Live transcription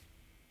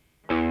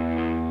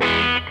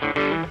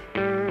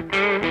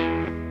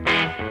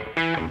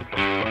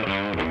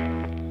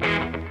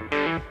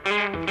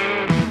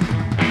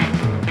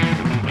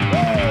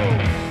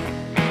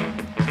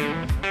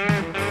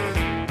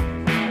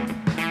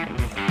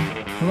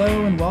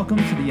Hello and welcome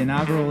to the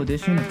inaugural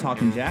edition of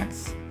Talkin'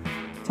 Jacks.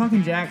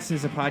 Talkin' Jacks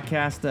is a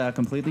podcast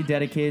completely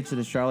dedicated to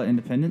the Charlotte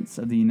Independence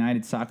of the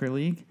United Soccer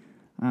League.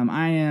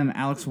 I am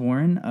Alex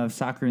Warren of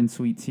Soccer and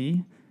Sweet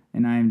Tea,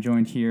 and I am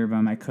joined here by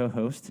my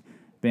co-host,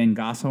 Ben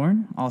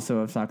Gosshorn, also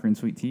of Soccer and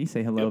Sweet Tea.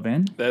 Say hello,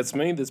 Ben. That's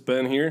me. That's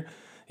Ben here.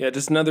 Yeah,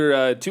 just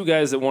another two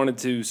guys that wanted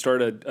to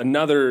start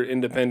another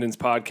Independence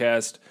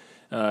podcast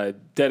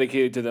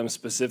dedicated to them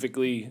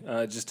specifically,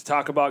 just to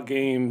talk about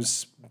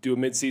games, do a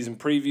mid-season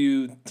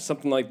preview,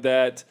 something like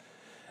that.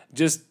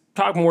 Just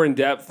talk more in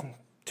depth.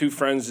 Two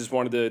friends just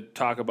wanted to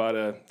talk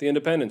about the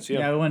Independence.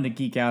 Yeah, we wanted to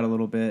geek out a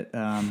little bit,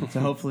 so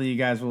hopefully you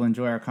guys will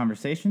enjoy our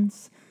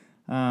conversations.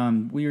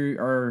 We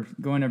are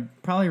going to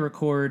probably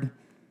record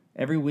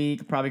every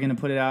week, probably going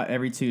to put it out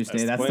every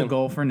Tuesday. That's the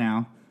goal for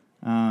now.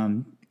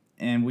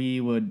 And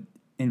we would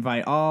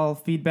invite all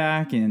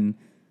feedback and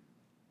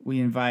we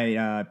invite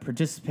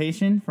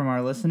participation from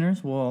our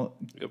listeners. We'll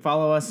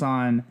follow us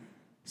on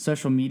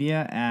social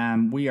media.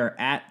 We are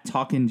at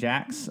Talkin'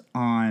 Jacks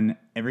on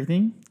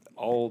everything.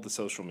 All the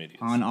social medias.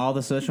 On all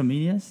the social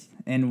medias.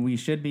 And we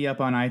should be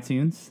up on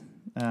iTunes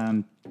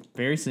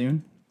very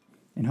soon.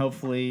 And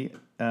hopefully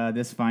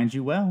this finds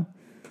you well.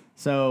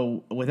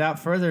 So without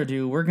further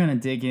ado, we're going to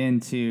dig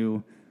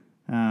into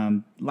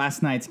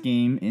last night's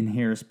game in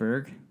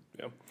Harrisburg.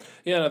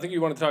 Yeah, and I think you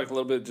want to talk a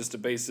little bit just the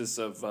basis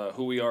of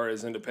who we are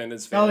as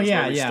Independence fans,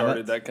 where we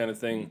started, that kind of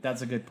thing.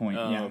 That's a good point,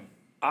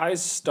 I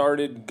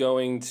started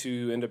going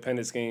to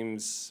Independence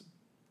games.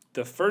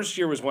 The first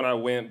year was when I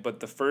went, but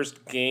the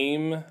first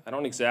game, I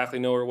don't exactly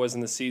know where it was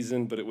in the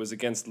season, but it was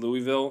against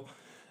Louisville.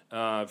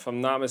 If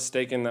I'm not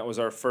mistaken, that was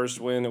our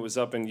first win. It was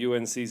up in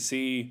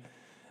UNCC.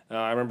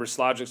 I remember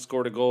Slogic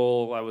scored a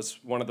goal. I was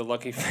one of the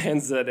lucky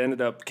fans that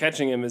ended up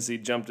catching him as he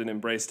jumped and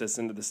embraced us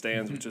into the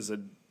stands, which was a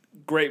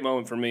great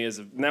moment for me.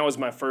 And that was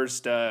my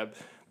first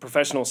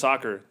professional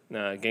soccer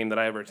game that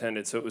I ever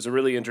attended, so it was a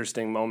really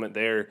interesting moment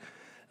there.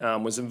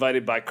 Was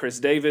invited by Chris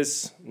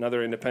Davis,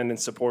 another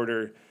Independence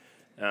supporter.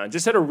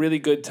 Just had a really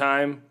good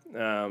time.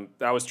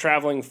 I was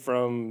traveling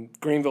from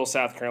Greenville,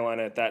 South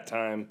Carolina at that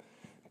time.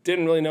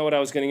 Didn't really know what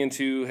I was getting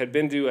into. Had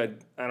been to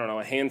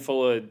a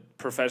handful of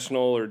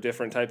professional or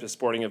different types of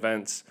sporting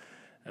events.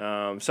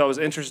 So I was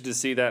interested to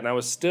see that, and I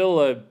was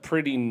still a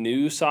pretty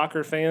new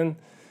soccer fan.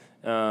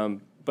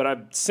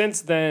 But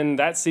since then,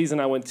 that season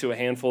I went to a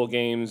handful of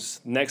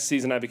games. Next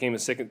season I became a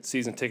second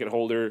season ticket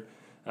holder.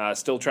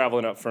 Still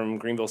traveling up from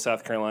Greenville,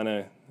 South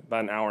Carolina,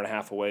 about an hour and a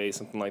half away,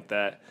 something like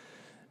that.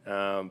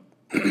 But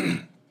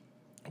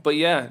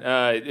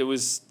yeah, it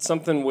was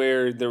something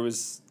where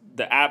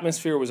the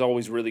atmosphere was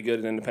always really good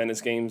at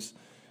Independence games.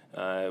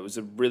 It was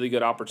a really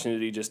good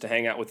opportunity just to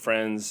hang out with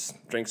friends,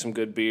 drink some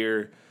good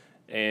beer,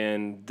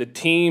 and the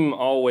team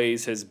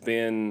always has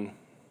been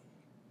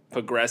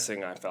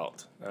progressing, I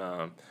felt.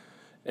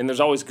 And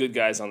there's always good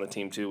guys on the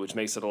team too, which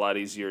makes it a lot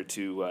easier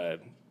to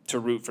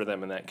root for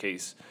them in that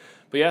case.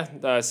 But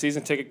yeah,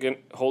 season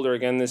ticket holder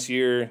again this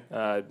year.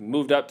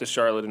 Moved up to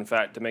Charlotte, in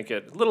fact, to make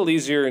it a little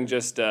easier, and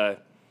just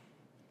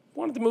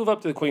wanted to move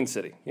up to the Queen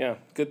City. Yeah,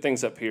 good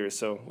things up here.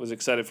 So was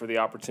excited for the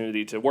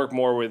opportunity to work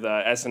more with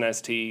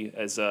SNST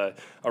as a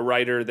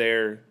writer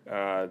there.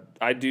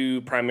 I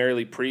do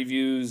primarily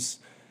previews.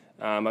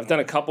 I've done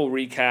a couple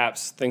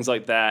recaps, things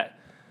like that.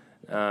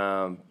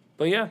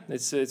 But yeah,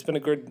 it's been a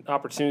good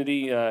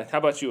opportunity. How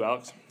about you,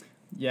 Alex?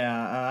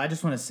 Yeah, I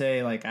just want to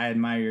say, I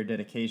admire your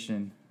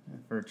dedication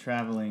for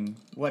traveling.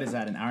 What is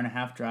that, an hour and a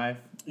half drive?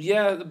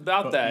 Yeah,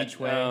 about that. Each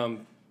way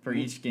for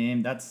each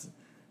game. That's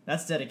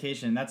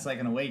dedication. That's like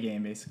an away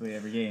game, basically,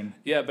 every game.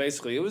 Yeah,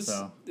 basically. It was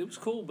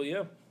cool, but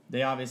yeah.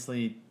 They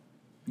obviously,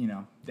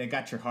 they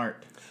got your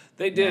heart.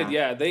 They did,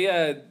 yeah.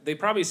 They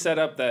probably set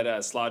up that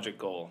Slogic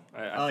goal.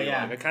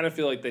 I kind of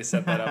feel like they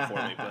set that up for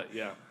me, but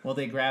yeah. Well,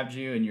 they grabbed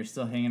you, and you're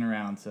still hanging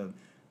around, so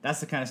that's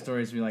the kind of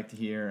stories we like to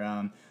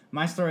hear.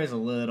 My story is a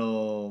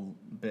little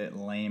bit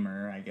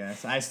lamer, I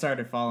guess. I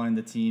started following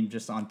the team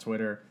just on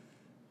Twitter.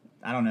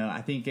 I don't know.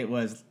 I think it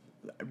was.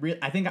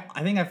 I think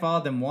I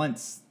followed them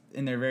once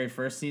in their very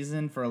first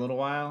season for a little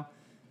while,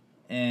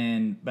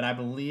 but I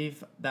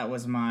believe that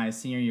was my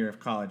senior year of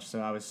college. So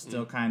I was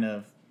still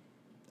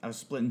I was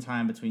splitting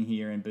time between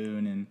here and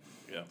Boone, and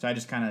so I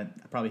just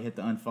probably hit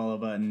the unfollow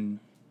button.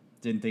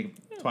 Didn't think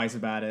twice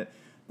about it.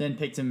 Then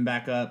picked him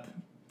back up,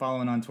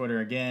 following on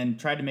Twitter again.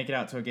 Tried to make it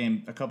out to a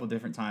game a couple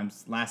different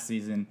times last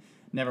season.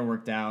 Never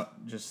worked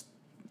out. Just,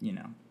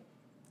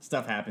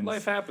 stuff happens.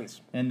 Life happens.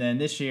 And then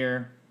this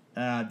year,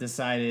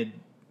 decided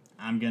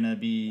I'm going to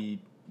be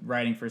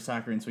writing for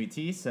Soccer and Sweet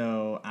Tea,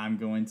 so I'm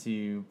going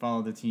to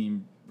follow the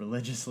team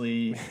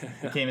religiously.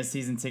 Became a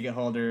season ticket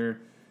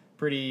holder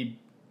pretty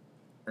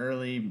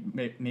early,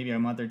 maybe a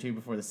month or two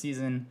before the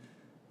season,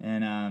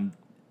 and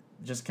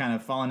just kind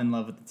of fallen in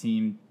love with the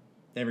team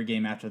every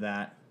game after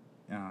that.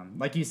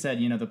 Like you said,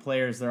 the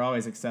players, they're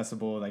always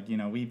accessible. I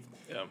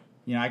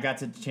got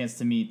the chance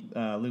to meet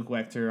Luke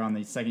Wechter on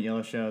the second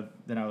Yellow Show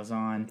that I was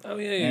on. Oh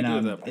yeah, you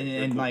do that.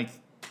 And cool.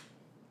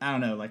 I don't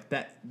know,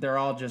 that they're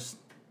all just,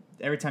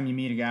 every time you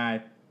meet a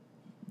guy,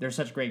 they're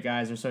such great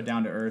guys. They're so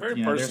down to earth.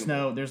 Very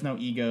personal. There's no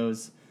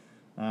egos.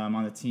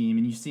 on the team,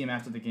 and you see them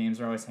after the games.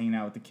 They're always hanging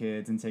out with the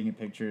kids and taking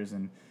pictures,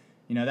 and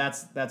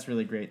that's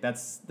really great.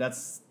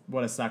 That's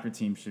what a soccer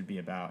team should be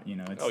about.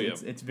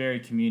 It's very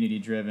community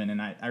driven,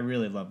 and I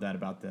really love that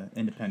about the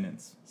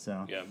Independents.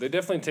 So yeah, they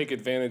definitely take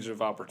advantage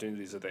of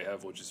opportunities that they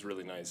have, which is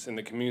really nice. In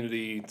the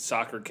community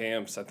soccer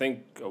camps, I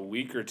think a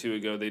week or two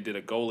ago they did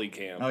a goalie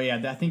camp. Oh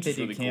yeah, I think they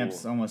do really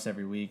camps almost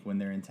every week when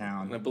they're in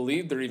town. And I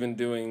believe they're even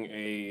doing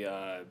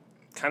a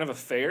kind of a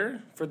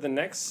fair for the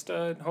next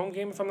home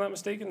game, if I'm not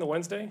mistaken, the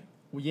Wednesday.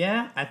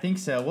 Yeah, I think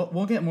so.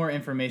 We'll get more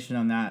information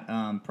on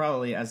that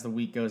probably as the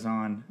week goes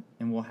on,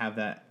 and we'll have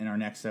that in our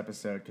next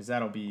episode because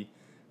that'll be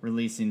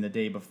releasing the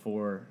day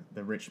before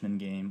the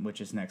Richmond game,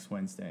 which is next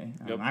Wednesday.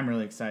 Yep. I'm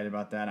really excited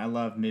about that. I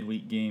love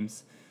midweek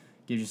games.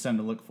 Gives you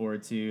something to look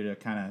forward to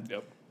kind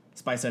of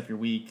spice up your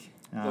week.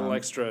 A little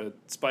extra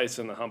spice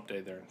in the hump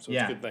day there, so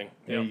it's a good thing.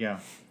 There you go.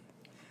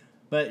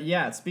 But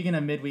yeah, speaking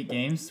of midweek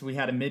games, we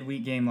had a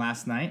midweek game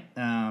last night.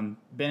 Ben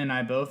and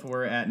I both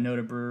were at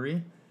Noda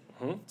Brewery.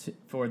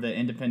 For the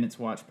Independence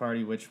Watch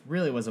Party, which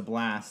really was a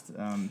blast. It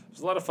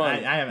was a lot of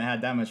fun. I haven't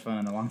had that much fun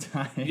in a long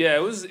time. Yeah,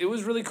 it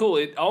was really cool.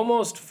 It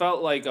almost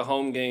felt like a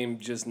home game,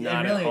 just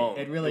not at home.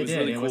 It really did.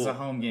 Really cool. It was a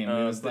home game.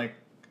 It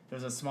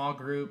was a small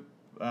group,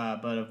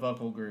 but a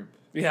vocal group.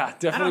 Yeah,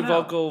 definitely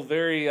vocal,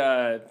 very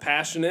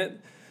passionate,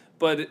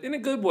 but in a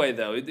good way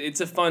though. It's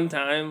a fun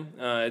time.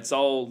 It's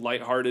all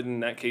lighthearted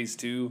in that case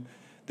too.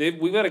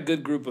 We've got a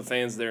good group of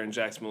fans there in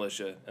Jack's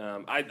Militia.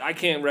 I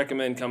can't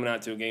recommend coming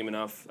out to a game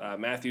enough.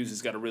 Matthews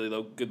has got a really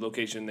good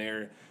location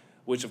there,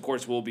 which of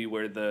course will be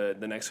where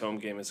the next home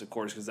game is, of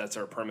course, because that's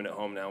our permanent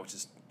home now, which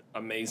is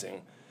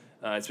amazing.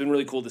 It's been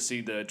really cool to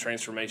see the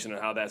transformation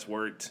and how that's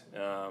worked.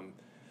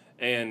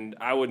 And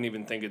I wouldn't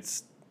even think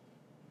it's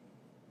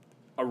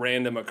a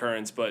random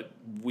occurrence, but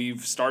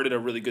we've started a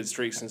really good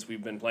streak since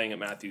we've been playing at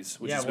Matthews,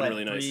 which has been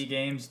really nice. 3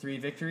 games, 3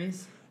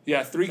 victories?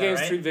 Yeah, 3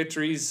 games, right? 3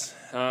 victories.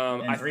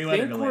 I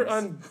think we're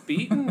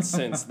unbeaten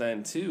since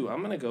then, too. I'm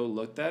going to go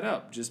look that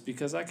up just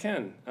because I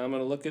can. I'm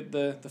going to look at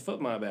the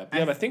FootMob app.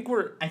 Yeah, I think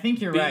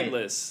you're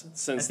beatless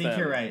since then. I think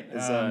you're right.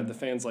 As the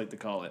fans like to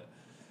call it.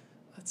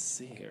 Let's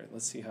see here.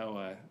 Let's see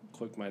how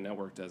quick my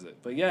network does it.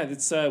 But yeah,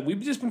 it's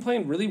we've just been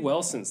playing really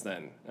well since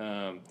then.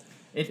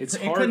 It's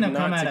hard couldn't have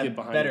come not at to a get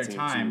behind better the team,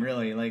 time, too.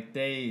 really. Like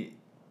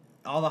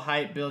all the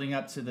hype building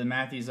up to the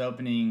Matthews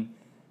opening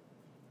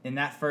in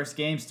that first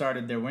game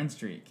started their win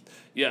streak.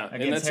 Yeah,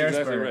 against and that's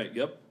Harrisburg. exactly right.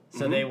 Yep.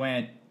 So they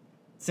went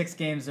 6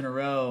 games in a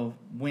row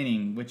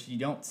winning, which you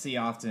don't see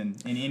often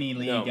in any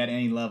league at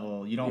any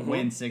level. You don't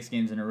win 6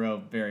 games in a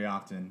row very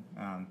often.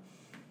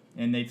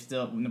 And they've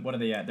still, what are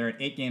they at? They're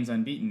at 8 games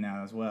unbeaten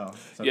now as well.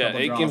 So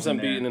 8 games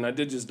unbeaten, and I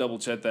did just double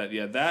check that.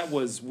 Yeah,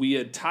 we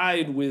had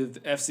tied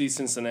with FC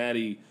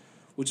Cincinnati,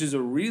 which is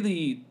a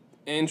really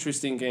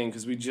interesting game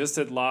because we just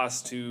had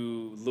lost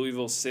to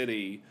Louisville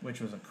City. Which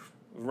was a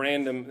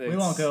random. We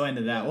won't go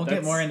into that. We'll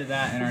get more into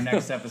that in our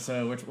next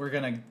episode, which we're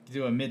going to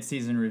do a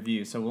mid-season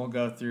review. So we'll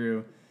go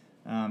through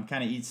kind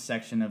of each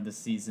section of the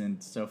season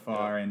so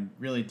far and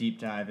really deep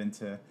dive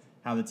into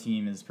how the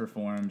team has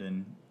performed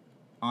and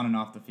on and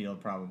off the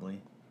field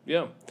probably.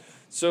 Yeah.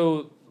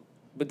 So,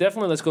 but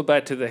definitely let's go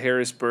back to the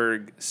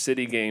Harrisburg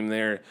City game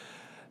there.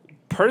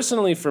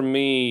 Personally for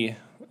me,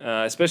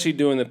 especially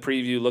doing the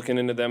preview, looking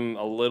into them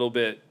a little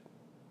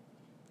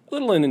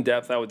in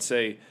depth, I would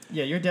say.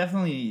 Yeah, you're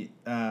definitely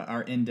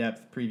our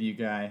in-depth preview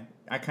guy.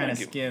 I kind of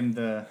skimmed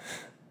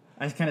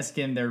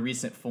their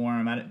recent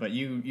form at it, but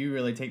you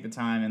really take the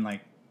time and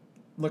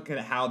look at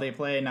how they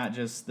play, not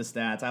just the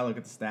stats. I look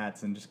at the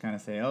stats and just kind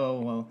of say,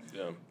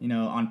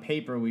 on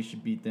paper we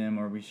should beat them,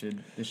 or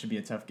this should be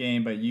a tough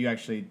game. But you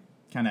actually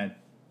kind of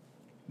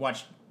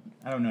watch.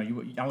 I don't know.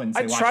 I wouldn't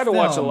say watch. I try to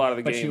watch a lot of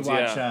the games.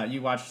 But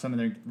you watch some of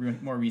their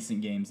more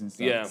recent games and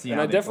stuff. Yeah,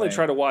 and I definitely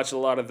try to watch a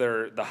lot of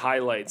the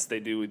highlights they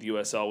do with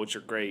USL, which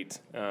are great.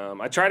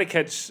 I try to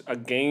catch a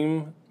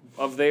game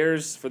of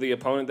theirs for the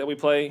opponent that we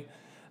play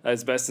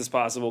as best as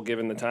possible,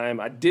 given the time.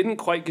 I didn't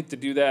quite get to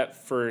do that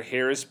for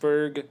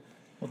Harrisburg.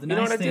 Well, the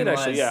nice thing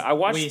was, I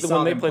watched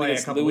when they played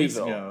against Louisville. Weeks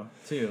ago,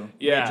 too.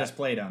 Yeah. They just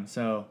played them,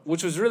 so.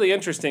 Which was really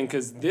interesting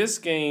because this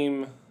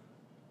game,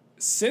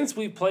 since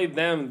we played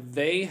them,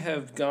 they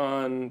have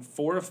gone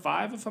 4 of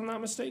 5, if I'm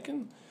not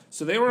mistaken.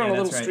 So they were on a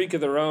little streak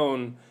of their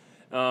own.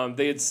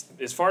 They had,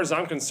 as far as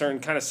I'm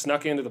concerned, kind of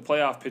snuck into the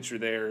playoff picture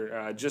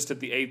there, just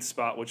at the 8th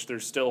spot, which they're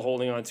still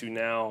holding on to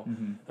now,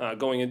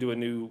 going into a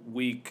new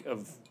week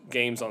of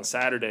games on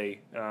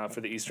Saturday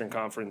for the Eastern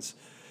Conference.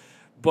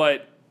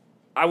 But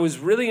I was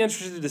really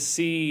interested to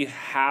see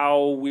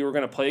how we were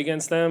going to play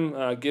against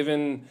them,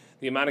 given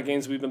the amount of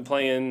games we've been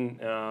playing.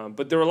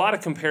 But there were a lot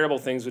of comparable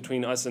things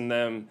between us and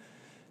them,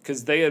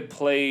 because they had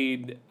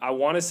played, I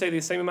want to say,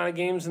 the same amount of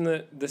games in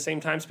the same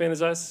time span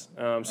as us.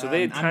 So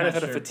they had kind of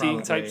had a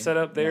fatigue-type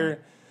setup there.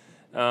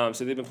 Yeah.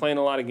 So they've been playing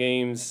a lot of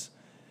games.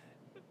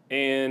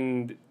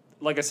 And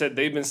like I said,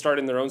 they've been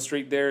starting their own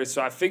streak there.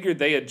 So I figured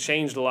they had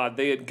changed a lot.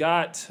 They had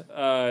got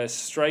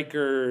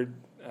striker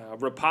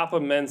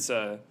Rapapa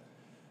Mensah,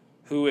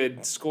 who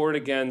had scored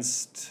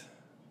against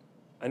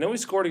I know he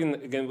scored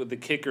again with the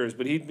Kickers,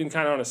 but he'd been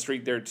kind of on a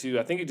streak there too.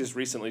 I think he just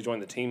recently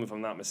joined the team, if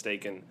I'm not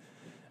mistaken.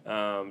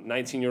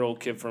 19-year-old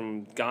kid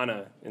from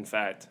Ghana, in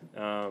fact.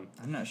 I'm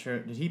not sure.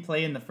 Did he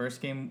play in the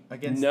first game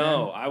against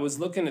No, them? I was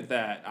looking at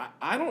that.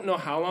 I don't know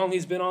how long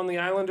he's been on the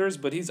Islanders,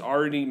 but he's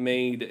already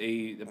made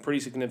a pretty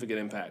significant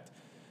impact.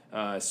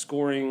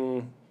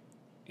 Scoring,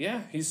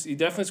 yeah, he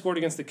definitely scored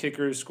against the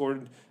Kickers,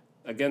 scored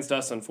against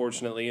us,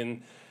 unfortunately.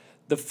 And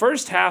the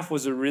first half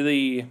was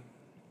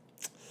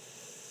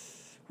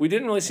we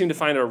didn't really seem to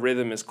find our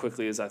rhythm as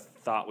quickly as I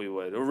thought we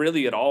would, or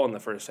really at all in the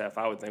first half,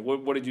 I would think.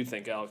 What did you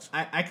think, Alex?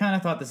 I kind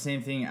of thought the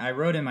same thing. I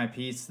wrote in my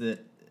piece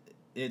that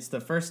it's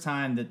the first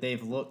time that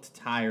they've looked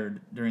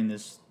tired during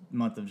this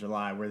month of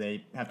July where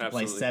they have to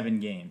play 7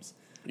 games.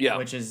 Yeah.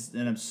 Which is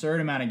an absurd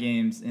amount of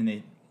games in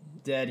the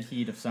dead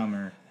heat of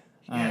summer.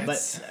 Yeah,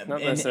 but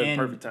not necessarily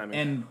perfect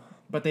timing.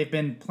 But they've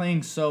been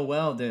playing so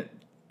well that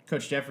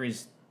Coach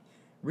Jeffries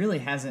really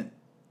hasn't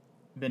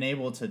been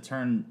able to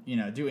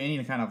do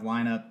any kind of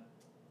lineup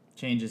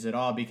changes at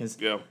all because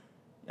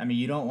I mean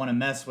you don't want to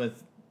mess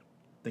with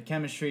the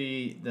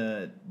chemistry,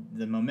 the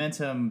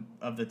momentum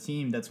of the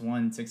team that's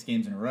won 6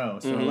 games in a row.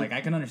 So like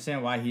I can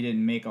understand why he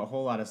didn't make a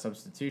whole lot of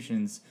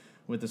substitutions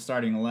with the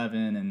starting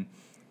 11 and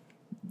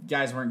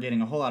guys weren't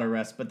getting a whole lot of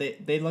rest, but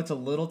they looked a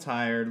little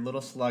tired, a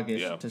little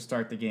sluggish to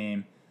start the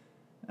game.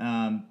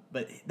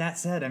 But that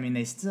said, I mean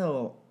they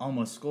still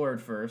almost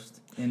scored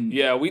first.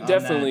 We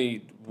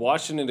definitely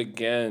watching it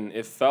again.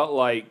 It felt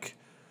like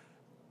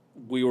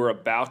we were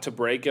about to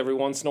break every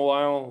once in a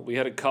while. We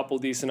had a couple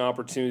decent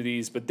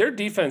opportunities, but their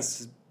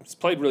defense has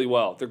played really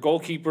well. Their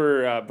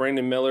goalkeeper,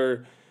 Brandon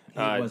Miller,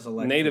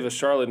 native of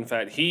Charlotte, in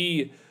fact,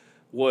 he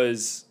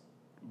was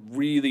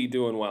really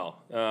doing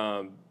well.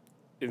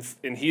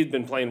 And he had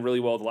been playing really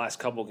well the last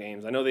couple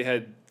games. I know they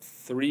had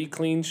 3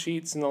 clean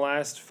sheets in the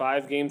last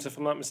 5 games, if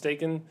I'm not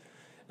mistaken.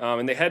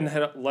 And they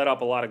hadn't let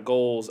up a lot of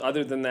goals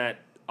other than that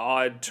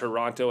odd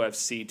Toronto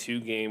FC 2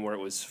 game where it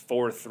was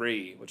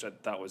 4-3, which I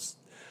thought was...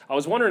 I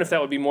was wondering if that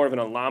would be more of an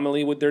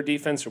anomaly with their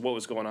defense or what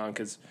was going on,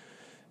 because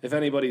if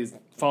anybody's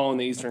following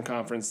the Eastern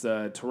Conference,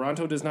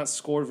 Toronto does not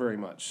score very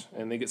much,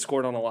 and they get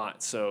scored on a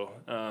lot. So,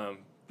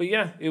 but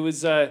yeah, it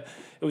was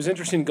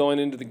interesting going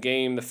into the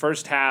game. The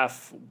first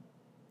half,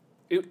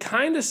 it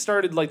kind of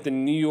started like the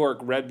New York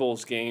Red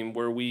Bulls game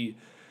where we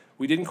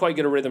didn't quite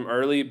get a rhythm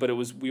early, but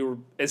we were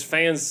as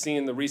fans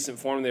seeing the recent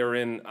form they were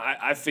in.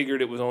 I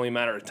figured it was only a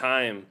matter of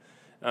time,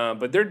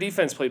 but their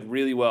defense played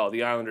really well.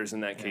 The Islanders in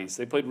that case,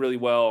 they played really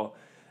well.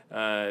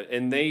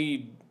 And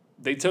they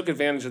took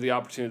advantage of the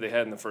opportunity they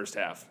had in the first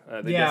half.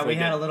 We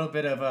had a little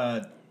bit of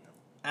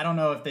I don't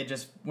know if they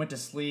just went to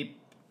sleep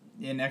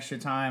in extra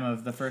time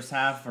of the first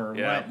half or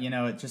what.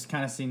 It just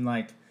kind of seemed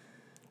like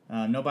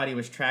nobody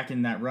was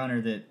tracking that runner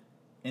that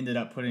ended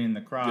up putting in the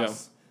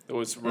cross. Yeah, it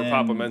was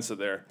Rapapa-Mensah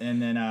there. And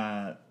then,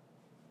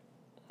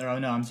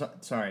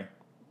 sorry.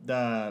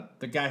 The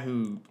guy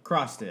who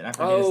crossed it. I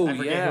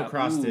forget who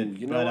crossed it.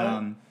 You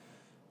know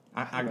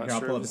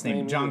I'll pull up his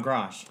name. John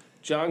Grosh.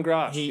 John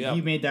Grosh. He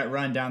made that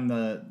run down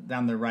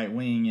the right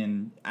wing,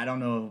 and I don't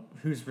know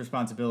whose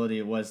responsibility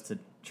it was to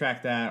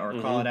track that or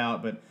call it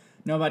out, but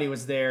nobody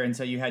was there, and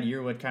so you had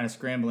Yearwood kind of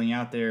scrambling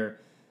out there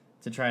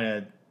to try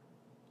to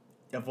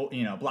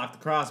block the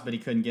cross, but he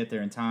couldn't get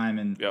there in time,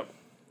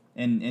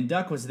 and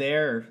Duck was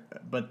there,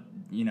 but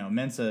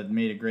Mensah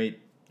made a great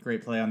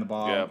play on the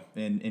ball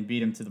and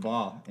beat him to the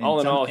ball.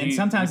 And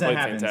sometimes that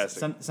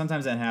happens.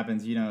 Sometimes that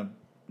happens.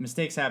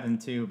 Mistakes happen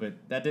too, but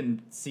that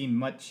didn't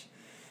seem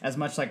as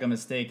much like a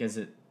mistake as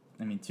it.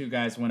 I mean, 2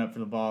 guys went up for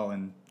the ball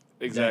and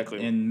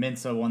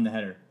Mensah won the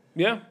header.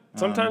 Yeah,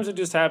 sometimes it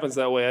just happens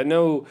that way. I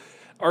know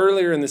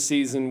earlier in the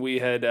season we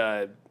had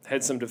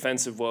had some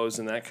defensive woes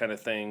and that kind of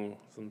thing,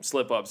 some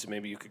slip-ups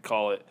maybe you could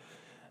call it.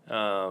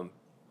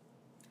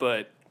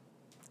 But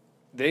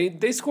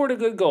they scored a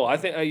good goal. I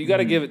think you got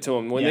to give it to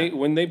them.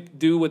 When they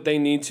do what they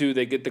need to,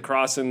 they get the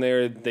cross in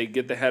there, they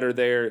get the header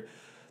there.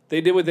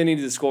 They did what they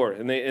needed to score,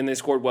 and they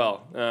scored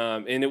well.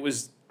 And it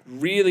was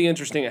really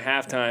interesting at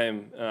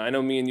halftime. I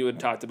know me and you had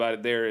talked about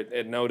it there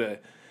at NOTA,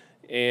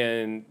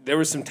 and there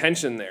was some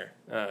tension there.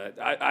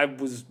 I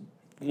was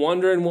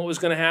wondering what was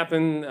going to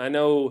happen.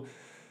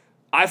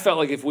 I felt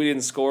like if we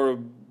didn't score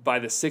by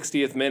the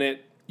 60th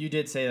minute. You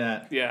did say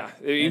that. Yeah.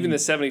 Even the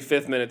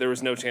 75th minute, there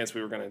was no chance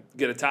we were going to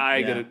get a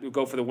tie,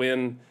 go for the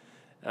win,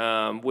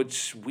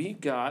 which we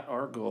got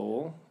our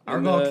goal.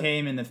 Our goal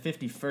came in the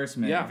 51st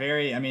minute.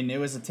 Yeah. It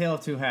was a tale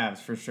of 2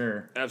 halves for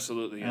sure.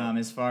 Absolutely. Yeah.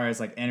 As far as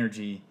like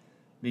energy,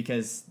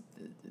 because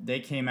they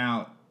came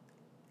out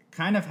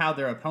kind of how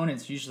their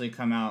opponents usually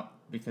come out,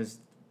 because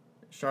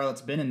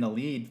Charlotte's been in the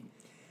lead.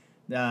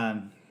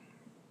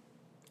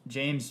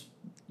 James,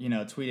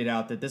 tweeted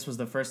out that this was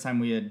the first time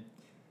we had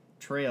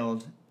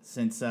trailed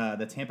since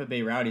the Tampa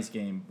Bay Rowdies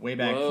game way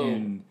back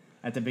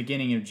at the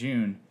beginning of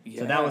June.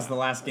 Yeah. So that was the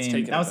last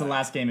game. That was the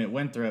last game at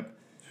Winthrop,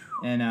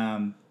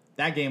 and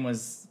that game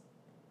was.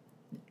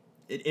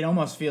 It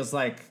almost feels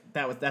like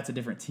that's a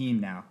different team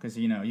now, because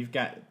you've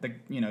got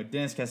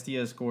Dennis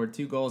Castillo scored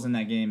 2 goals in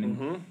that game,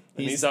 and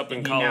he's up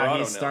in Colorado now.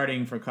 He's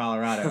starting for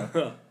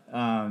Colorado.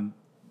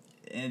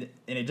 and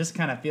it just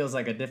kind of feels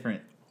like a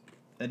different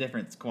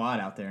squad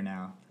out there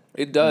now.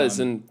 It does,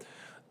 and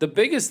the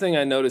biggest thing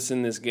I noticed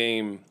in this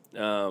game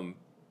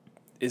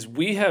is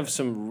we have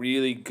some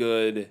really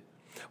good.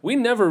 We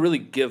never really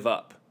give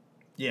up.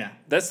 Yeah,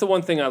 That's the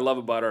one thing I love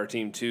about our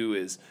team too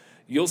is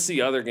you'll see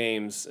other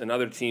games and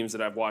other teams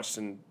that I've watched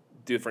in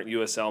different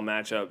USL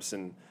matchups,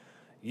 and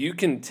you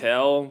can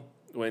tell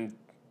when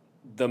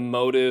the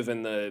motive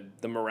and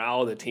the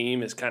morale of the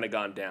team has kind of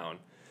gone down.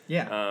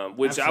 yeah.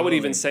 Which absolutely. I would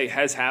even say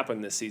has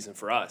happened this season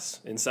for us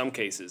in some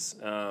cases.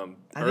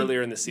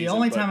 Earlier in the season, The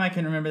only but- time I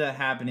can remember that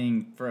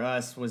happening for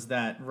us was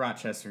that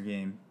Rochester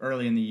game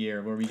early in the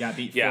year where we got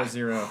beat Yeah.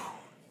 4-0.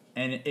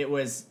 And it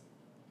was,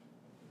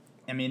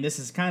 I mean, this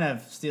is kind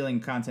of stealing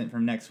content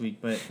from next week,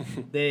 but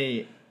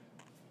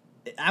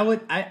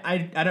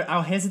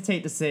I'll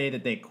hesitate to say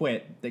that they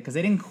quit because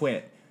they didn't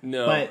quit.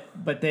 No.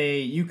 But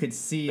you could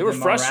see They were the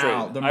morale.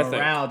 frustrated, The I think.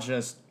 morale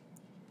just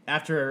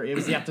after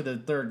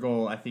the third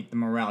goal, I think the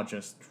morale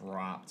just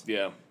dropped.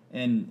 Yeah.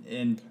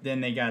 And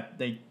then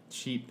they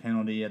cheap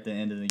penalty at the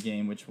end of the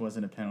game, which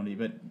wasn't a penalty,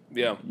 but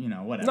Yeah.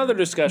 whatever. Another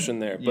discussion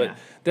there, but Yeah.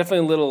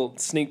 definitely a little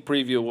sneak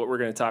preview of what we're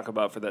going to talk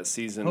about for that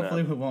season.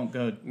 Hopefully we won't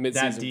go that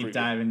mid-season deep preview.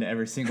 dive into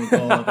every single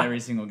goal of every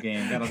single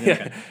game. That'll be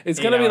Yeah,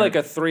 it's going to be like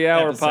a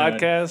 3-hour episode.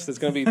 podcast. It's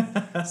going to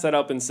be set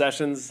up in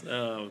sessions.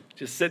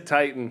 Just sit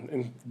tight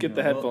and get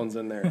the Yeah, well- headphones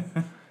in there.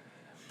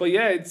 But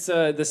yeah, it's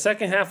the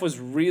second half was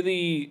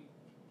really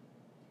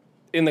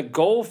in the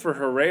goal for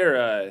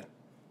Herrera.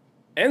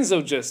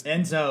 Enzo just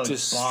Enzo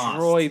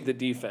destroyed the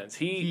defense.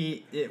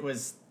 He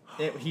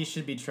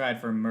should be tried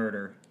for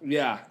murder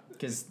Yeah,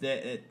 because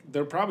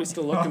they're probably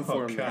still looking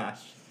for him. There.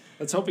 Gosh.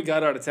 Let's hope he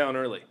got out of town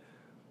early.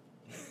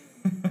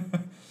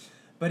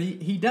 But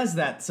he does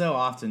that so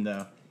often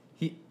though.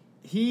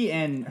 He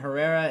and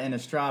Herrera and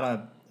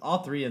Estrada,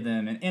 all three of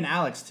them, and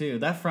Alex too.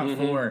 That front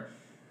four,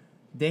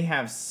 they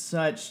have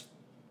such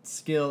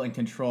skill and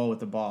control with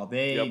the ball.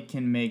 They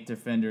can make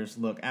defenders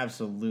look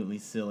absolutely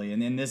silly.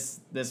 And this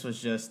was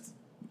just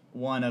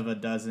one of a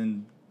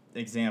dozen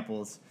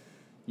examples.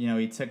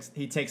 He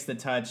takes the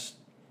touch,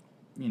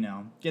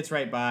 gets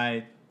right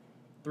by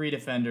three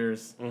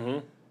defenders,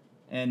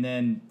 and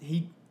then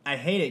I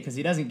hate it because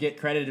he doesn't get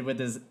credited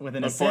with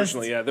an assist.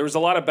 Unfortunately, yeah, there was a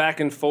lot of back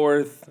and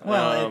forth.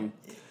 Well,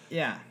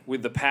 yeah.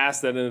 With the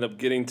pass that ended up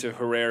getting to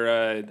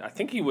Herrera, I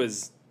think he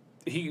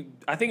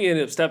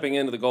ended up stepping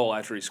into the goal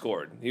after he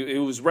scored. He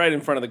was right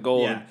in front of the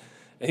goal, Yeah.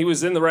 and he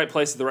was in the right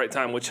place at the right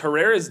time, which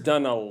Herrera's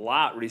done a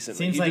lot recently.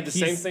 Seems he like did the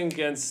same he's- thing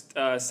against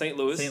St.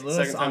 Louis. St. Louis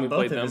second time on we both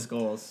played of them. his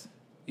goals.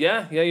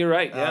 Yeah, you're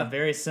right. Yeah,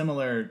 Very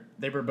similar.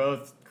 They were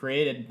both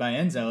created by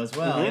Enzo as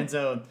well. Mhm.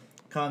 Enzo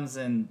comes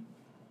and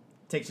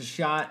takes a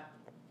shot,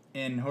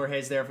 and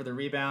Jorge's there for the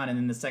rebound, and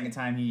then the second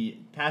time he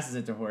passes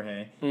it to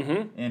Jorge,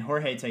 and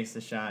Jorge takes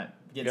the shot,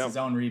 gets his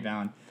own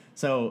rebound.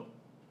 So,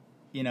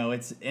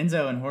 it's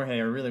Enzo and Jorge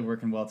are really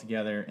working well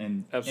together,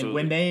 and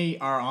when they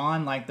are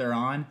on like they're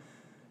on,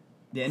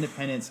 the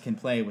Independents can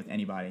play with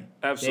anybody.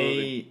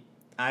 Absolutely.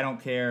 I don't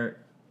care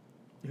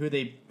who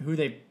they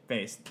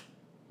face.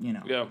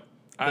 Yeah.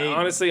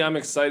 Honestly, I'm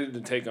excited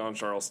to take on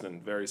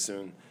Charleston very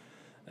soon.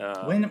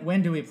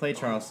 When do we play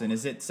Charleston?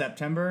 Is it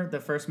September, the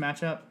first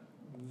matchup?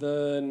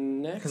 The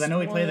next Because I know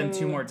we play them one-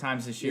 2 more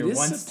times this year. It is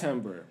Once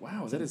September.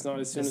 Wow, that is not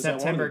as the soon as I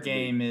wanted September it to be.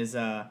 game is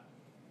on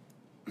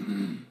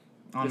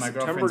my September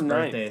girlfriend's 9th.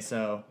 birthday,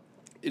 so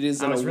It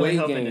is I an was away really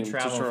hoping game to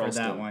travel for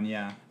Charleston. that one.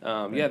 Yeah.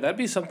 Yeah, that'd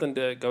be something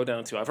to go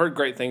down to. I've heard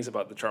great things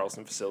about the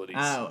Charleston facilities.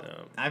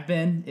 I've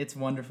been. It's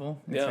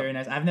wonderful. It's very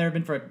nice. I've never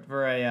been for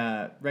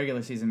a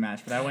regular season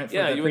match, but I went for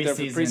the you went there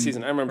for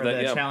preseason. I remember for that,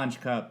 the yeah. Challenge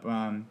Cup.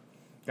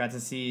 Got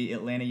to see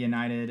Atlanta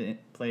United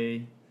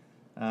play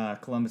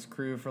Columbus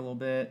Crew for a little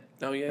bit.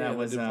 Oh yeah, that they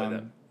was did play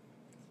that.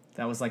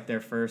 that was like their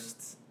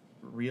first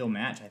real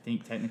match. I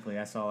think technically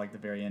I saw like the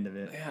very end of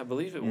it. Yeah, I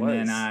believe it And was.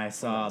 then I if I'm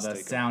saw not the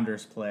mistaken.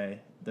 Sounders play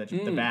the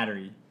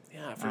Battery.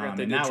 Yeah, I forgot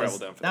they and did that travel was,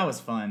 down for that was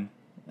fun.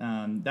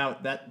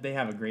 That they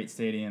have a great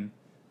stadium.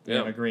 They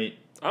have a great.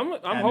 I'm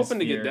hoping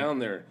to get atmosphere. down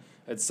there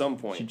at some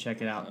point. Should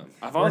check it out.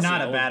 I've We're honestly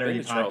not a only Battery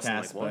been to Charleston,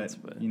 podcast, like, once,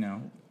 but-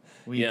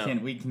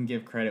 we can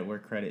give credit where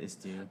credit is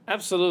due.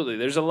 Absolutely.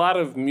 There's a lot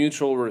of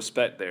mutual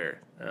respect there,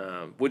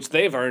 which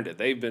they've earned it.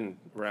 They've been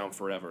around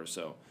forever,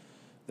 so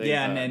they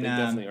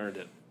definitely earned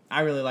it.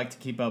 I really like to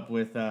keep up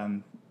with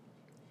our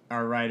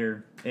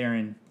writer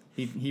Aaron.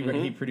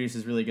 He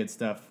produces really good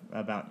stuff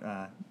about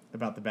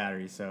the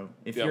Battery. So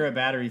if you're a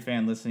Battery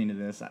fan listening to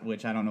this,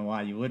 which I don't know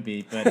why you would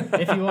be, but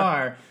if you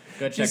are,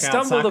 go check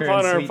out stumbled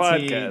upon our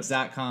podcast.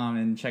 soccerandsweettea.com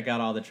and check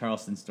out all the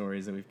Charleston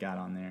stories that we've got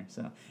on there.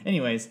 So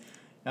anyways,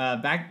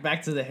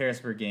 back to the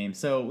Harrisburg game.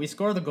 So we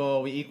score the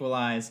goal, we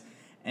equalize,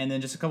 and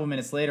then just a couple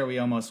minutes later, we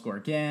almost score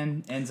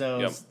again.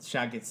 Enzo's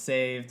shot gets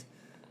saved.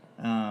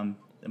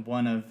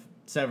 One of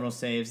several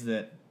saves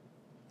that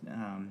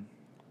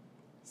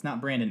it's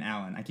not Brandon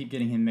Allen. I keep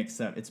getting him mixed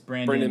up. It's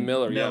Brandon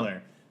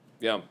Miller.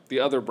 Yeah, the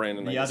other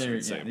Brandon. I guess you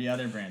would say. The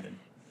other Brandon.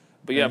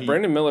 But yeah,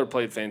 Brandon Miller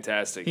played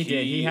fantastic. He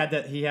did. He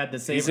had the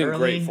save He's in early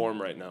great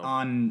form right now.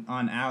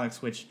 on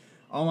Alex, which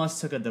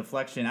almost took a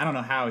deflection. I don't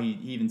know how he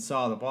even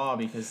saw the ball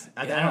because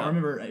I don't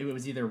remember. It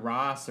was either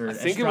Ross or I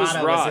think Estrada it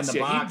was Ross. was in the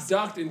box. He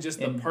ducked in just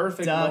the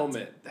perfect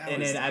moment.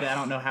 I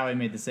don't know how he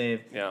made the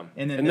save. Yeah.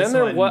 And then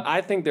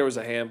I think there was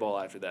a handball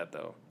after that,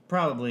 though.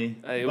 Probably.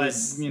 We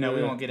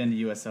won't get into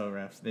USO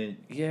refs.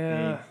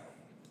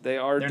 They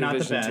are they're Division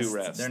not the II best.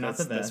 refs. They're not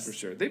the best. That's for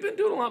sure. They've been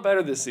doing a lot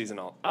better this season,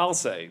 I'll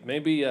say.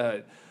 Maybe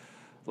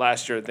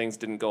last year things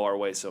didn't go our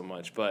way so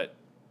much, but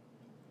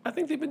I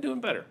think they've been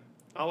doing better.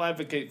 I'll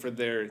advocate for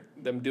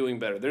them doing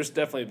better. There's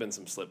definitely been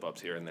some slip-ups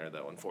here and there,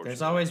 though, unfortunately.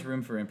 There's always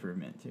room for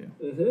improvement,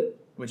 too,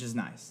 which is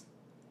nice.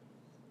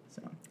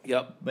 So.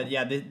 Yep. But,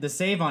 yeah, the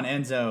save on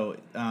Enzo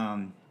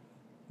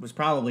was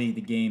probably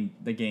the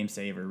game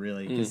saver,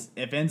 really. Because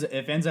if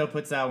Enzo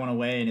puts that one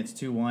away and it's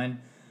 2-1,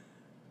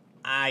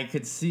 I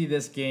could see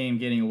this game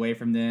getting away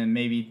from them,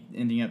 maybe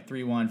ending up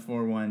 3-1,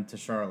 4-1 to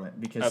Charlotte.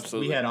 Because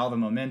we had all the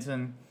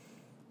momentum.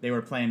 They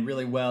were playing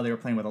really well. They were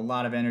playing with a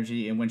lot of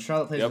energy. And when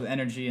Charlotte plays with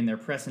energy and they're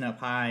pressing up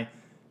high,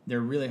 they're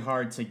really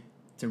hard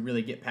to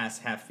really get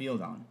past half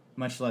field on,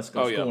 much less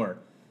score. Yeah.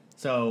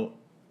 So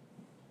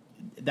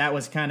that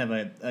was kind of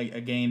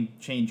a game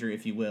changer,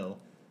 if you will.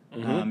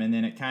 And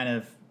then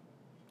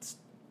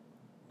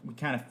we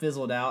kind of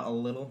fizzled out a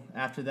little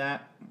after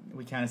that.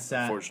 We kind of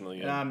sat. Unfortunately,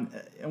 yeah.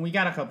 And we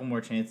got a couple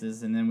more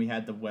chances, and then we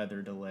had the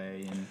weather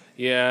delay.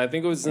 I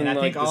think it was in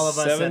like the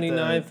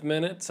 79th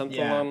minute, something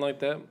along like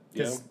that.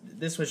 Yeah.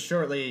 This was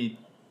shortly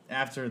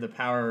after the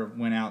power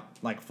went out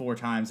like 4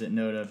 times at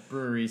Noda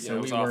Brewery, so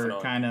we were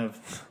kind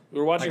of. We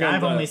were watching.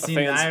 Like,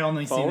 I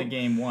only seen the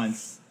game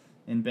once,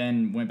 and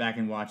Ben went back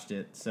and watched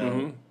it.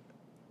 So,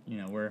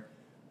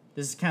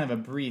 this is kind of a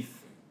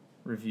brief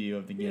review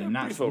of the game,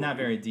 not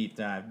very deep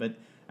dive, but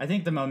I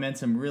think the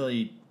momentum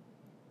really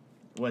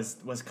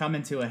was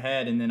coming to a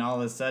head, and then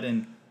all of a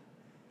sudden,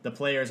 the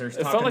players are. It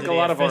felt like a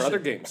lot of our other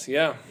games.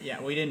 Yeah.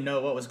 Yeah, we didn't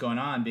know what was going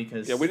on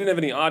because. Yeah, we didn't have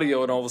any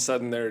audio, and all of a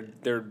sudden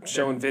they're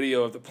showing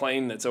video of the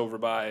plane that's over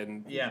by,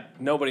 and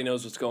nobody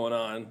knows what's going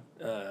on.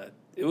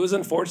 It was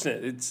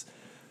unfortunate. It's.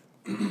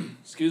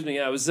 Excuse me.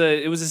 Yeah, it was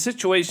a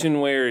situation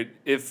where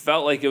it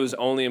felt like it was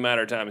only a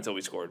matter of time until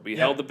we scored. We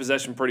held the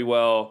possession pretty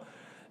well.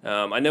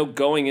 I know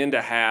going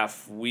into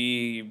half,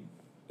 it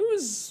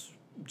was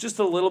just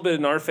a little bit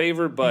in our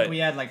favor, but... I think we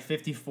had like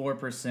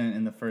 54%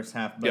 in the first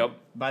half, but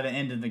by the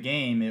end of the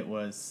game, it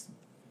was,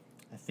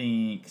 I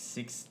think,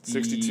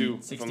 62,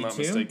 if I'm not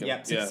mistaken.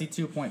 Yeah,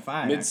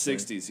 62.5.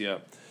 Mid-60s, yeah.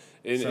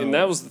 And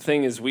that was the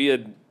thing is we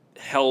had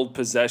held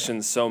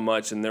possession so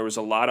much, and there was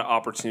a lot of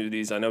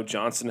opportunities. I know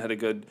Johnson had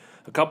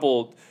a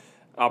couple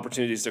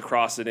opportunities to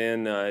cross it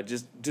in.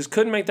 Just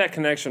couldn't make that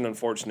connection,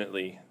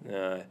 unfortunately.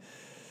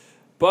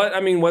 But, I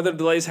mean, weather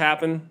delays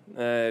happen.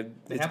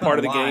 It's part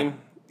of the game.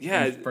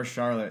 Yeah, for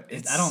Charlotte,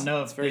 I don't know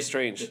if it's very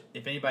strange.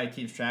 If anybody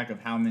keeps track of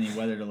how many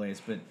weather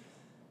delays, but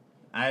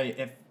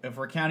if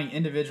we're counting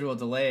individual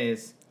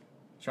delays,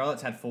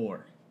 Charlotte's had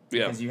 4.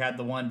 Yeah, because you had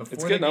the one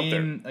before the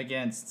game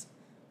against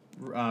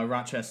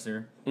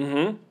Rochester,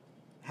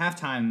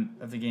 halftime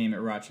of the game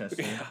at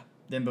Rochester,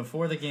 then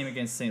before the game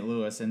against St.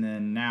 Louis, and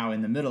then now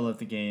in the middle of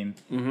the game.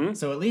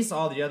 So at least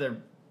all the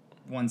other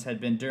ones had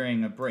been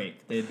during a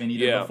break. They had been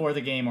either before the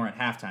game or at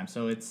halftime.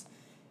 So it's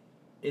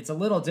a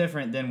little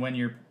different than when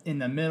you're in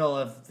the middle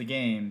of the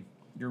game.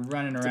 You're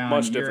running around.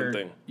 It's a much different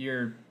thing.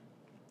 You're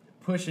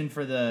pushing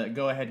for the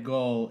go-ahead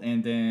goal,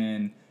 and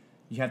then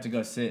you have to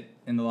go sit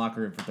in the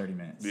locker room for 30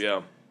 minutes.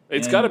 Yeah.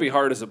 It's got to be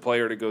hard as a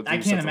player to go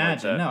through something like that. I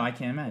can't imagine. No, I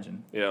can't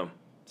imagine. Yeah.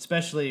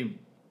 Especially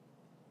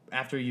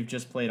after you've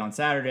just played on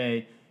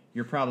Saturday,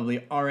 you're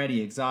probably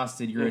already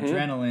exhausted. Your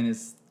adrenaline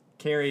is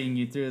carrying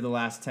you through the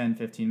last 10,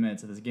 15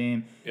 minutes of this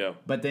game. Yeah.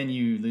 But then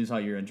you lose all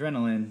your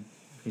adrenaline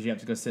because you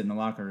have to go sit in the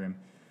locker room.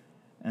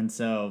 And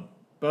so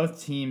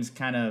both teams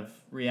kind of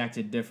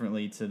reacted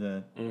differently to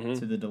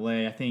the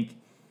delay. I think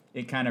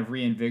it kind of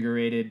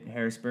reinvigorated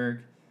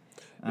Harrisburg.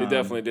 It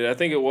definitely did. I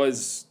think it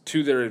was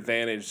to their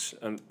advantage.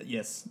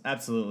 Yes,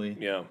 absolutely.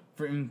 Yeah.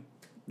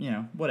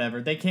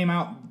 Whatever. They came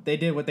out. They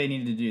did what they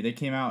needed to do. They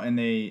came out and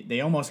they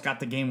almost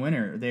got the game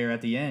winner there at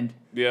the end.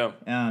 Yeah.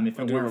 If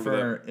it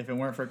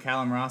weren't for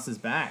Callum Ross's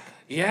back.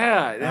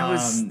 Yeah, that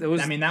was.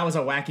 I mean, that was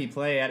a wacky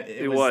play.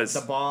 It was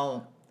the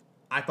ball.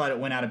 I thought it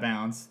went out of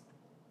bounds.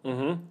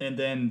 And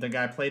then the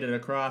guy played it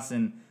across,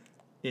 and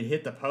it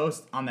hit the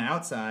post on the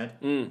outside,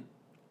 and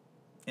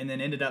then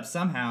ended up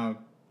somehow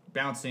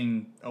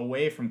bouncing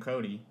away from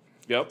Cody.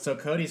 Yep. So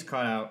Cody's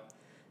caught out,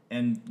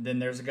 and then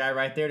there's a guy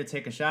right there to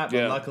take a shot.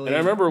 But luckily, and I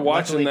remember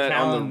watching that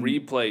on the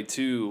replay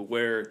too,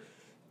 where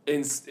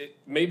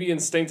maybe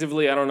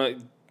instinctively, I don't know.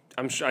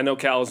 I know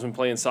Cal has been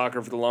playing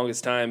soccer for the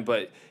longest time,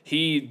 but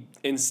he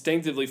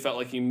instinctively felt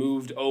like he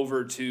moved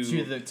over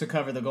to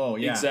cover the goal.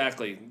 Yeah,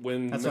 exactly.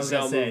 When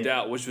Mazel moved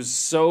out, which was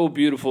so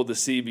beautiful to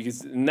see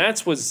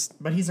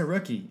But he's a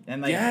rookie,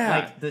 and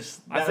I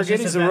forget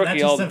he's a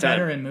rookie all the time. That's just a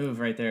veteran move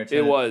right there.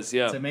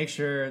 To make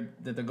sure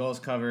that the goal's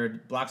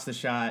covered, blocks the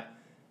shot.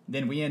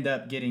 Then we end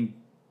up getting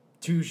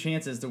 2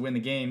 chances to win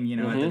the game.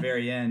 At the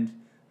very end,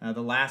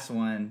 the last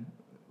one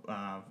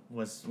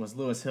was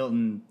Lewis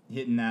Hilton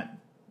hitting that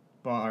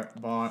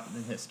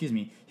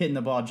hitting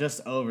the ball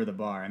just over the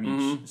bar. I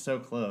mean, so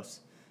close.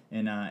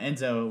 And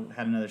Enzo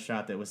had another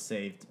shot that was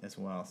saved as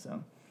well.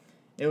 So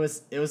it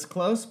was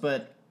close,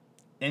 but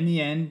in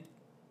the end,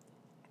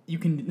 you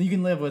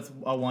can live with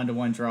a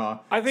 1-1 draw.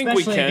 I think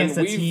especially we can. Against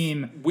a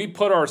team. We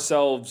put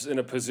ourselves in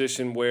a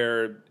position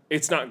where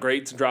it's not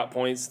great to drop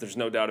points. There's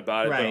no doubt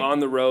about it. Right. But on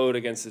the road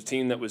against a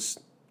team that was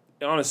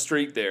on a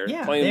streak there,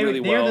 playing really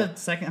well. They're the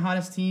second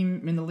hottest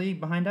team in the league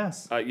behind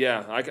us. I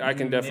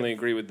can definitely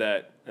agree with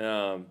that.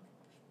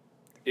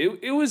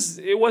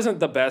 It wasn't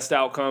the best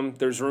outcome.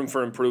 There's room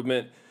for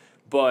improvement.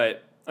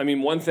 But, I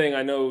mean, one thing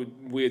I know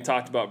we had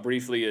talked about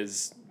briefly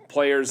is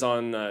players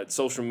on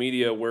social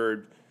media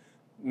were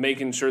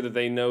making sure that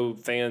they know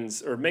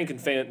fans, or making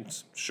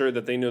fans sure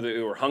that they know that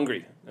they were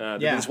hungry. That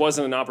this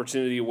wasn't an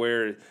opportunity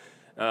where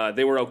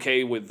they were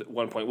okay with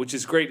 1 point, which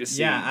is great to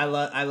see. Yeah,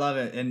 I love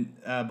it. And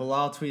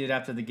Bilal tweeted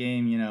after the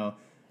game,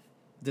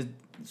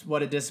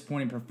 what a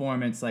disappointing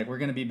performance. Like, we're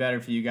going to be better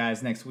for you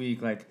guys next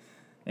week. Like,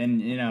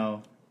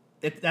 and,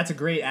 that's a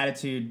great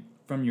attitude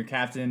from your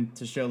captain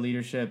to show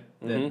leadership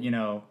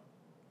that,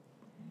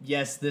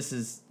 yes, this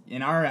is,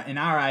 in our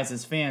eyes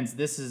as fans,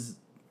 this is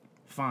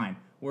fine.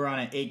 We're on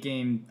an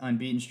 8-game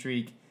unbeaten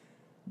streak.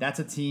 That's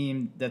a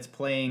team that's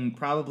playing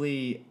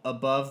probably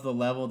above the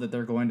level that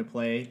they're going to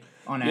play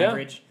on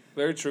average.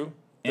 Very true.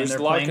 And There's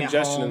a lot of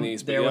congestion in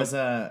these. There was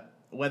a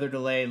weather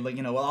delay,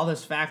 all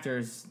those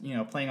factors,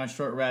 playing on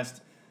short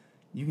rest.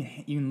 You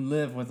can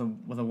live with a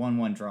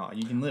 1-1 draw.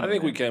 You can live. I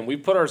think we can. We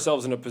put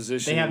ourselves in a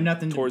position. They have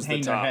nothing to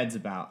hang their top. heads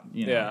about.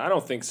 Yeah, I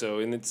don't think so,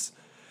 and it's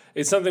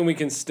something we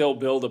can still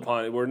build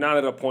upon. We're not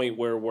at a point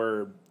where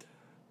we're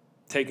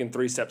taking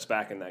 3 steps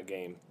back in that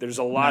game. There's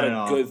a lot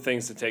of good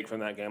things to take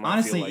from that game.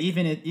 Honestly, I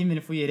feel like. even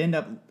if we had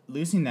ended up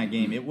losing that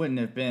game, it wouldn't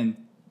have been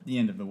the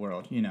end of the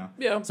world.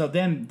 Yeah. So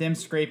them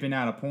scraping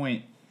out a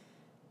point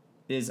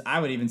is, I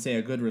would even say,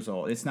 a good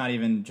result. It's not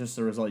even just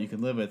a result you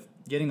can live with.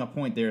 Getting a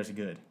point there is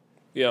good.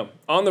 Yeah,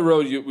 on the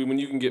road, when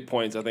you can get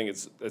points, I think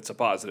it's a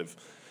positive.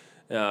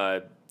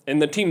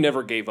 And the team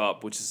never gave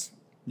up, which is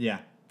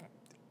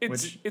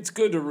it's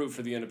good to root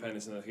for the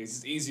Independents in that case.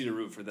 It's easy to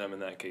root for them in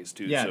that case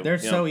too. Yeah, they're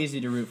so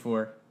easy to root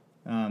for.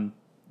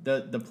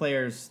 The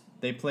players,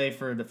 they play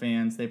for the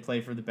fans, they play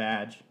for the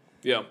badge.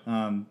 Yeah.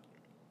 And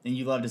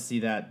you love to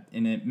see that,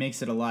 and it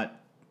makes it a lot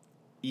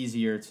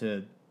easier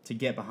to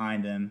get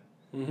behind them.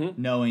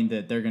 Mm-hmm. Knowing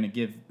that they're going to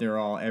give their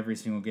all every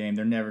single game.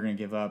 They're never going to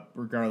give up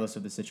regardless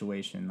of the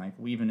situation. Like,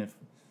 even if,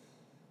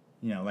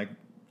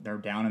 they're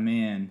down a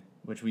man,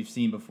 which we've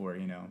seen before,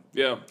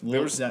 Yeah,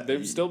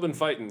 they've still been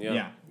fighting,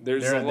 yeah.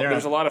 There's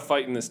a lot of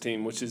fight in this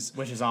team, which is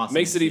awesome.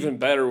 Makes it even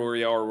better where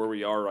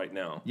we are right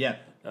now. Yeah.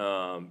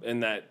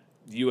 And that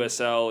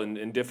USL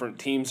and different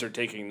teams are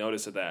taking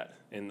notice of that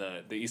in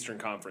the Eastern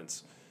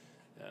Conference.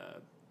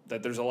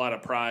 That there's a lot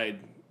of pride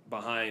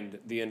behind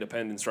the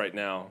Independents right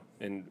now,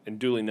 and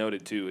duly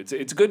noted too.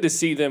 It's good to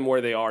see them where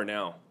they are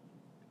now,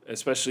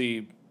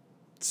 especially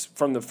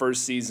from the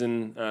first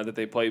season that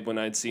they played when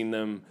I'd seen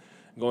them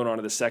going on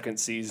to the second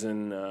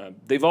season.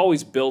 They've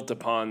always built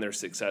upon their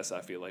success,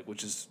 I feel like,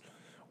 which is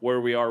where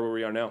we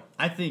are now.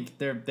 I think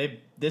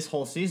this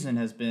whole season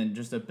has been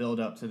just a build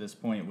up to this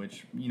point,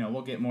 which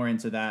we'll get more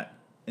into that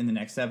in the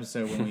next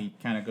episode when we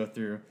kind of go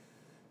through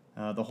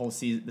the whole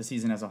the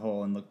season as a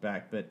whole and look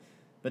back. But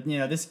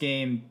this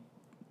game.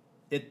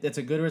 It's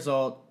a good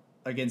result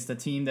against a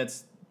team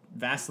that's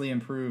vastly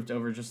improved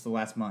over just the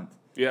last month.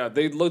 Yeah,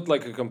 they looked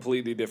like a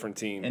completely different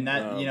team. And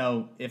that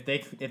if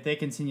they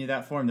continue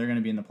that form, they're going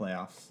to be in the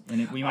playoffs,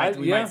 and we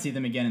might see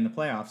them again in the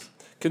playoffs.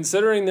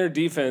 Considering their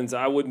defense,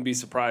 I wouldn't be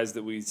surprised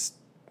that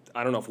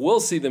I don't know if we'll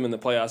see them in the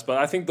playoffs, but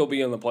I think they'll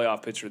be in the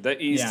playoff picture. That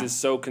East is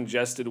so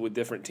congested with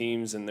different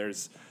teams, and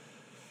there's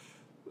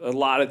a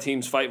lot of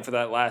teams fighting for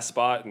that last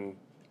spot, and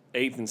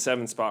 8th and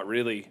 7th spot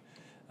really.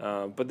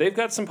 But they've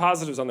got some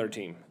positives on their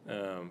team,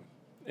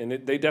 and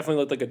they definitely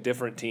look like a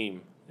different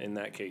team in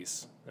that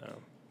case.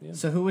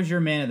 So who was your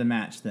man of the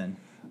match then?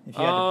 If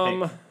you had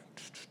to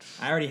pick?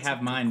 I already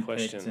have mine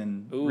picked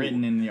and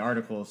written in the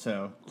article,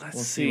 so we'll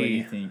see what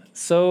you think.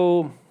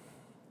 So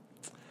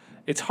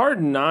it's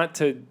hard not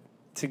to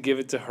give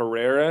it to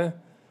Herrera,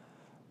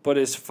 but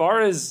as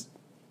far as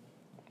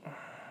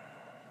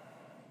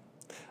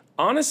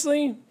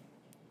honestly,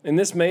 and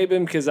this may have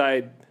been because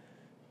I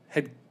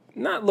had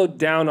not looked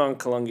down on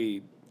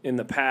Kalungi in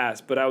the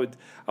past, but I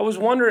was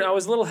wondering, I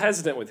was a little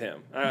hesitant with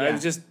him. I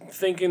was just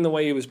thinking the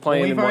way he was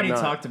playing. We've already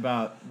whatnot. talked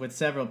about with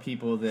several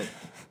people that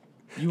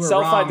you were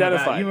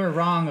self-identified. You were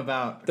wrong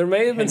about. There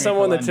may have been Henry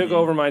someone Kalungi. that took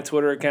over my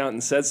Twitter account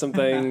and said some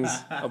things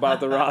about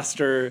the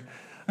roster.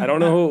 I don't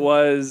know who it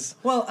was.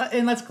 Well,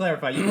 and let's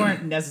clarify, you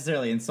weren't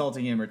necessarily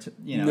insulting him, or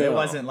No. it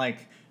wasn't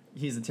like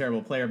he's a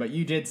terrible player, but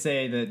you did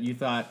say that you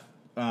thought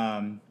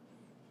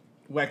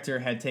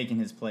Wechter had taken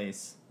his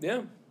place.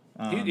 Yeah.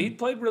 He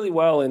played really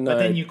well in. But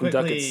then you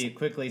Ducats.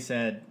 quickly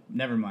said,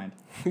 "Never mind."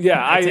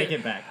 Yeah, I take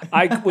it back.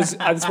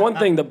 That's one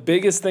thing. The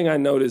biggest thing I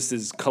noticed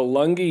is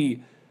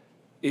Kalungi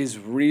is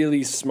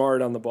really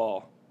smart on the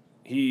ball.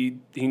 He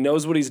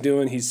knows what he's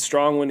doing. He's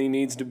strong when he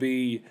needs to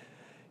be.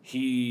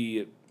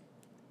 He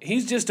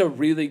he's just a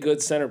really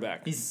good center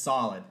back. He's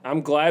solid.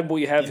 I'm glad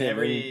we have In him.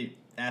 every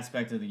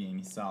aspect of the game,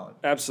 he's solid.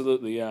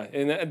 Absolutely, yeah.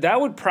 And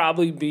that would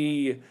probably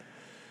be,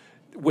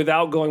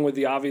 without going with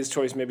the obvious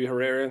choice, maybe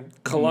Herrera.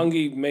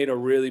 Kalungi made a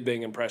really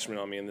big impression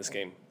on me in this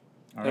game.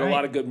 All Had right. a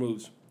lot of good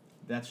moves.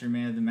 That's your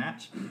man of the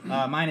match.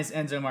 Mine is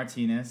Enzo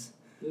Martinez.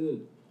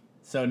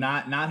 So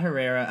not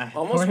Herrera.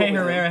 Almost Jorge went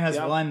with Herrera him. has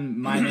Yep. won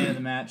my man of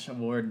the match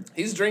award.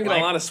 He's drinking a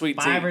lot of sweet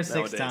tea 5 or 6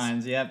 nowadays.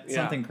 times. Yep, Yeah.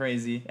 something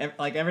crazy.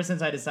 Ever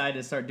since I decided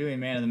to start doing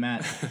man of the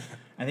match,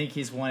 I think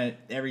he's won it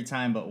every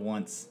time but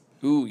once.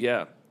 Ooh,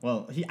 yeah.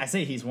 Well, I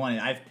say he's won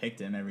it. I've picked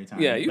him every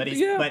time.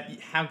 Yeah, but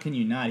how can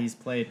you not? He's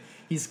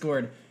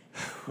scored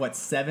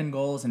 7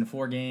 goals in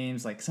 4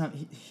 games. Like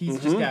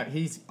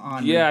he's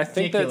on. Yeah, I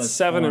think that's ridiculous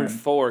 7 form. and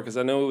 4 because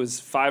I know it was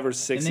 5 or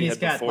 6 And then he he's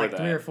had got before like that.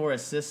 3 or 4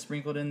 assists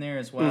sprinkled in there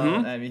as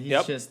well. I mean,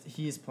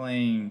 he's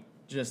playing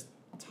just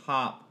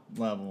top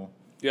level.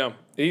 Yeah,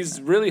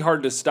 he's really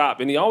hard to stop,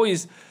 and he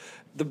always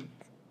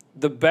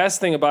the best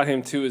thing about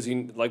him too is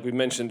he, like we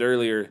mentioned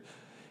earlier,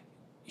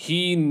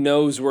 he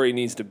knows where he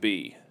needs to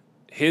be.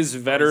 His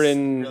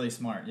veteran, He's really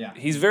smart. Yeah.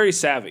 he's very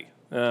savvy,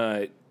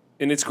 and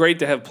it's great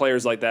to have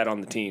players like that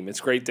on the team.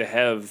 It's great to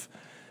have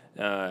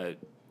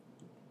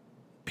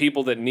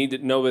people that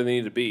know where they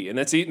need to be, and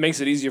makes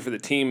it easier for the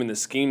team and the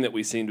scheme that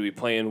we seem to be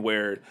playing.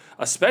 Where,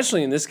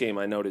 especially in this game,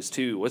 I noticed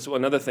too. What's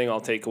another thing I'll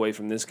take away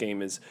from this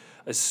game is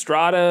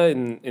Estrada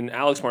and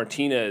Alex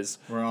Martinez.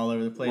 We're all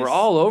over the place. We're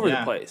all over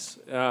the place.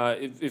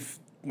 If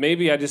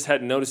maybe I just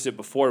hadn't noticed it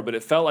before, but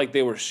it felt like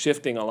they were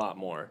shifting a lot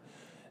more.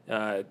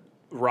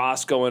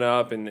 Ross going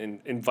up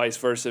and vice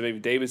versa. Maybe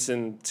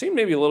Davidson seemed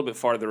maybe a little bit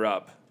farther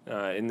up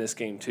in this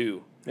game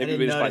too. Maybe I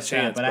didn't just by notice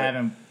chance, that, but I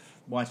haven't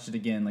watched it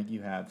again like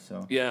you have.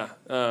 So yeah,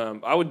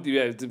 I would.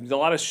 Yeah, a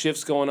lot of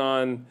shifts going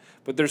on,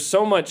 but there's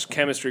so much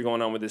chemistry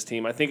going on with this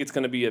team. I think it's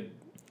going to be a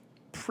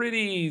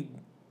pretty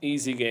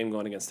easy game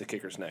going against the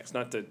Kickers next.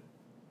 Not to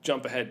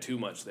jump ahead too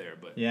much there,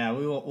 but yeah,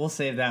 we'll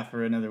save that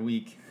for another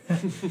week.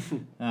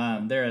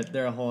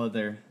 They're a whole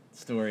other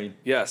story.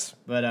 yes,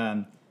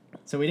 But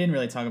so we didn't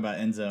really talk about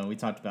Enzo. We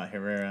talked about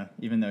Herrera,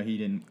 even though he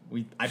didn't.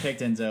 I picked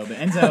Enzo, but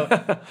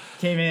Enzo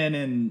came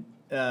in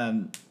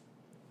and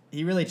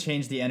he really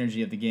changed the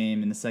energy of the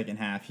game in the second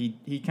half.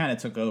 He kind of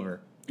took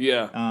over.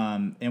 yeah,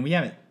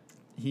 And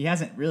he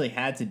hasn't really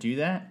had to do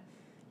that.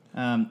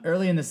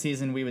 Early in the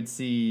season, we would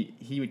see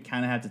he would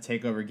kind of have to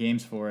take over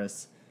games for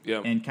us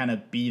yeah, and kind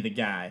of be the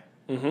guy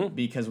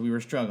because we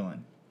were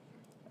struggling.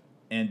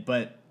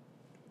 But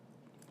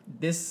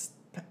this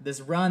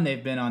run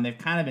they've been on, they've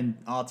kind of been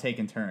all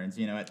taking turns.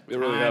 You know, at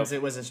times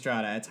it was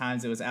Estrada, at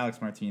times it was Alex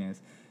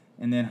Martinez,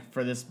 and then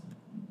for this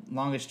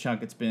longest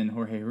chunk it's been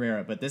Jorge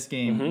Herrera. But this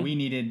game we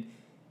needed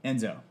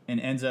Enzo,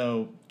 and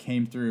Enzo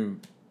came through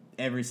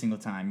every single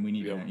time we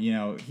needed him. You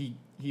know,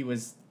 he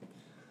was,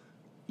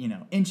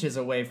 inches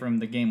away from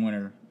the game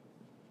winner.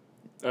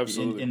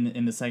 absolutely.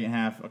 In the second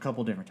half a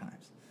couple different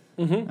times.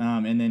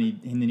 And then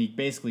he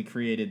basically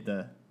created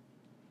the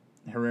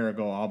Herrera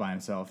goal all by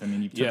himself. I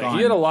mean, he had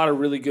a lot of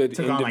really good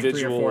took on like 3 or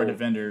 4 individual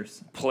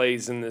defenders,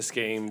 plays in this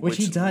game, which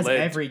he does led,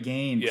 every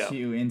game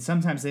too. And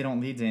sometimes they don't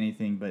lead to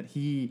anything, but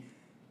he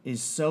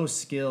is so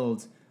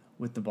skilled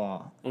with the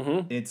ball.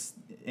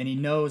 And he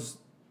knows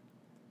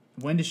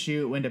when to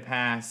shoot, when to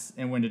pass,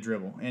 and when to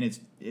dribble, and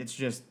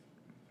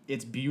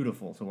it's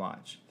beautiful to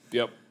watch.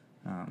 Yep.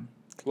 A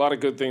lot of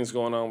good things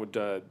going on with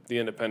the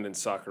independent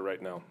soccer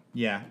right now.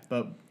 Yeah,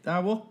 but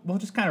we'll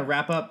just kind of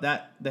wrap up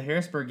the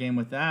Harrisburg game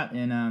with that,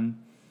 and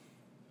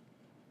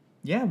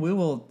we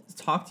will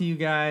talk to you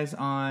guys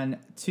on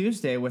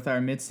Tuesday with our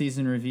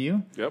midseason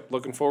review. Yep,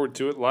 looking forward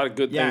to it. A lot of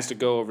good things to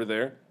go over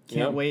there.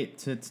 Can't wait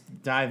to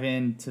dive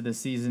into the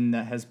season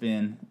that has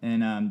been,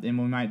 and we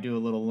might do a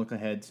little look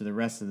ahead to the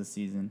rest of the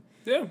season.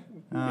 Yeah,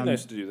 it'd be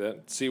nice to do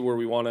that. See where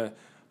we want to,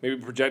 maybe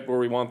project where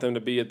we want them to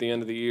be at the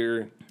end of the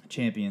year.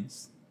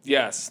 Champions.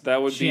 Yes,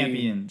 that would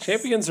be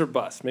champions or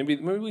bust. Maybe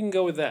we can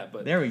go with that.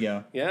 But there we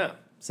go. Yeah,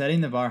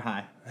 setting the bar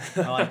high.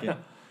 I like it.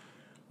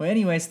 Well,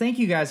 anyways, thank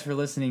you guys for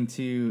listening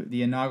to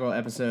the inaugural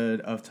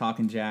episode of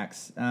Talkin'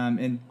 Jacks.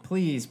 And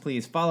please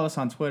follow us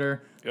on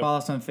Twitter. Yep. Follow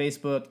us on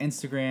Facebook,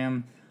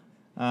 Instagram.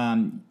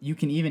 You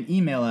can even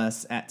email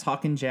us at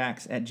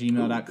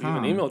talkinjacks@gmail.com. You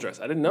have an email address.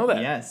 I didn't know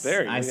that. Yes,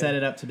 I set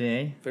it up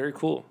today. Very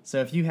cool. So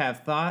if you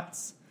have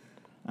thoughts,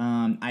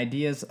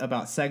 ideas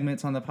about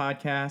segments on the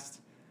podcast,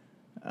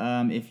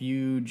 if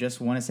you just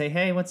want to say,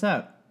 hey, what's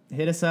up?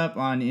 Hit us up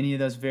on any of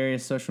those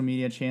various social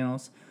media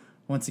channels.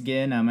 Once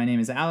again, my name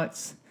is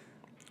Alex.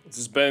 This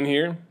is Ben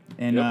here.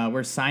 And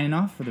we're signing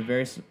off for the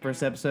very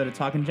first episode of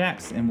Talkin'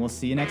 Jacks. And we'll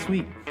see you next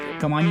week.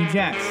 Come on, you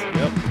Jacks.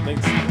 Yep,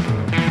 thanks.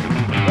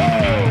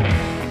 Woo!